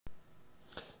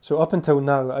So up until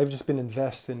now, I've just been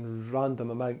investing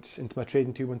random amounts into my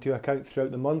Trading 212 account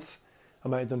throughout the month. I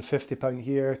might have done £50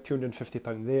 here,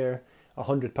 £250 there,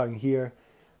 £100 here.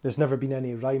 There's never been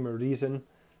any rhyme or reason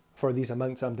for these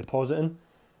amounts I'm depositing.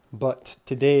 But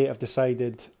today I've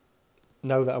decided,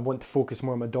 now that I want to focus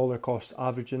more on my dollar cost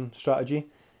averaging strategy,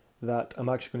 that I'm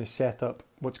actually going to set up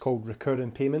what's called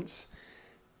recurring payments.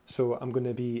 So I'm going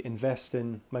to be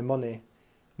investing my money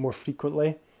more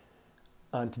frequently.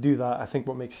 And to do that, I think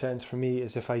what makes sense for me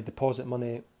is if I deposit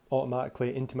money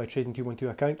automatically into my Trading 212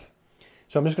 account.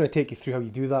 So I'm just going to take you through how you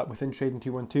do that within Trading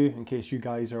 212 in case you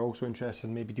guys are also interested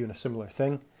in maybe doing a similar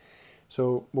thing.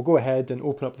 So we'll go ahead and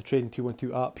open up the Trading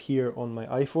 212 app here on my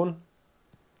iPhone.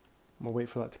 We'll wait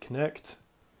for that to connect.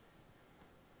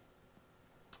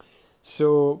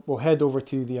 So we'll head over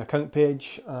to the account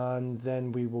page and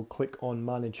then we will click on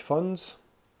Manage Funds.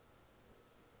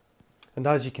 And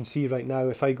as you can see right now,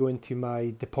 if I go into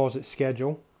my deposit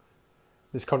schedule,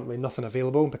 there's currently nothing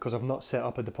available because I've not set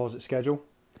up a deposit schedule.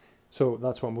 So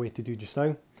that's what I'm waiting to do just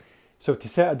now. So to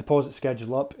set a deposit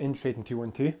schedule up in Trading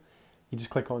 212, you just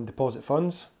click on Deposit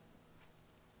Funds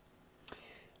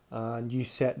and you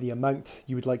set the amount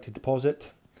you would like to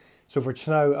deposit. So for just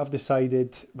now, I've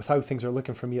decided, with how things are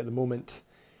looking for me at the moment,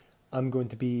 I'm going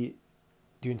to be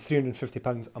doing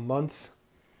 £350 a month.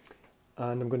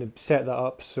 And I'm going to set that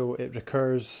up so it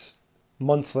recurs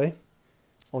monthly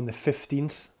on the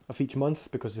 15th of each month,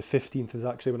 because the 15th is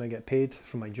actually when I get paid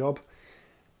for my job.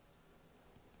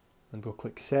 And we'll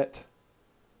click Set.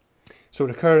 So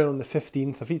recurring on the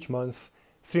 15th of each month,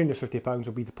 £350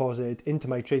 will be deposited into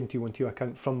my Trading 212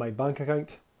 account from my bank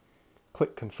account.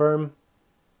 Click Confirm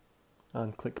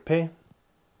and click Pay.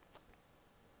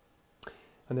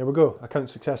 And there we go, account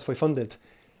successfully funded.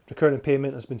 Recurring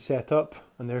payment has been set up,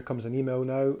 and there comes an email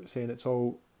now saying it's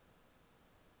all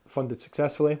funded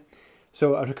successfully.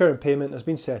 So a recurring payment has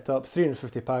been set up,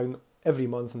 £350 every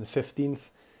month on the 15th.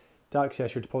 To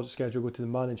access your deposit schedule, go to the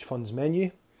Manage Funds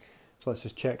menu. So let's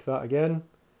just check that again.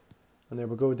 And there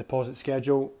we go, deposit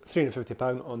schedule,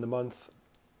 £350 on the month,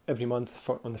 every month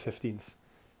on the 15th.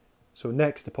 So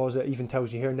next deposit, even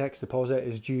tells you here, next deposit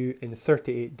is due in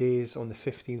 38 days on the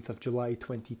 15th of July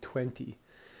 2020.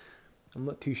 I'm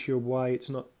not too sure why it's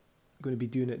not going to be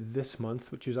doing it this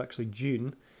month, which is actually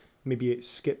June. Maybe it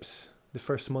skips the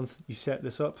first month you set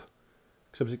this up,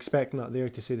 because I was expecting that there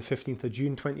to say the 15th of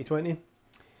June 2020.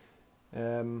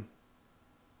 But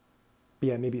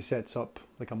yeah, maybe it sets up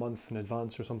like a month in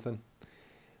advance or something.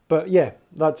 But yeah,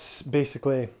 that's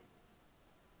basically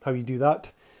how you do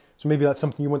that. So maybe that's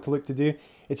something you want to look to do.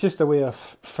 It's just a way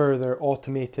of further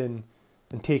automating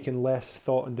and taking less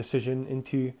thought and decision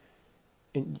into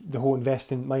the whole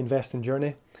my investing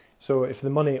journey. So if the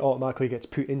money automatically gets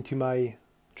put into my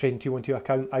Trading 212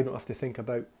 account, I don't have to think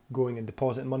about going and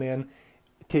depositing money in.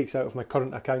 It takes out of my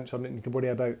current account, so I don't need to worry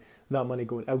about that money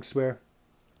going elsewhere.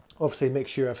 Obviously, make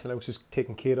sure everything else is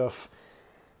taken care of.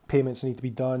 Payments need to be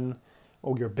done,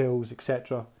 all your bills,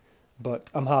 etc. But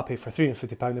I'm happy for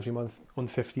 £350 every month on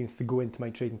the 15th to go into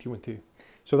my Trading 212.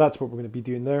 So that's what we're going to be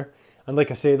doing there. And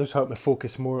like I say, this will help me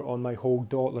focus more on my whole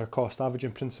dollar cost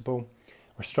averaging principle,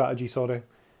 or strategy, sorry.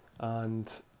 And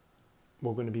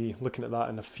we're going to be looking at that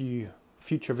in a few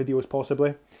future videos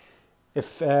possibly.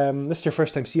 If this is your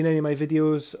first time seeing any of my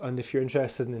videos, and if you're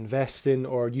interested in investing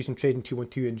or using Trading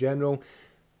 212 in general,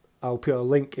 I'll put a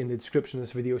link in the description of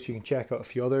this video so you can check out a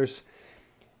few others.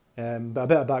 But a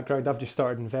bit of background, I've just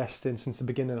started investing since the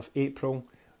beginning of April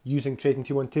using Trading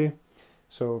 212.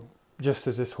 So just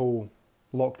as this whole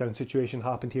lockdown situation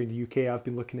happened here in the UK, I've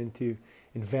been looking into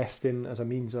investing as a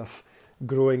means of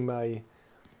growing my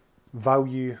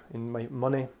value in my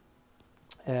money.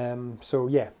 So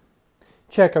yeah,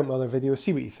 check out my other videos,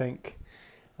 see what you think.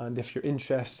 And if you're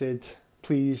interested,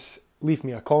 please leave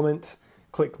me a comment,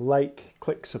 click like,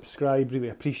 click subscribe, really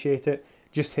appreciate it.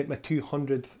 Just hit my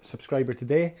 200th subscriber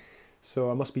today, so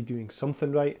I must be doing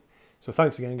something right. So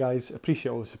thanks again guys,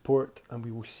 appreciate all the support, and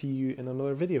we will see you in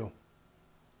another video.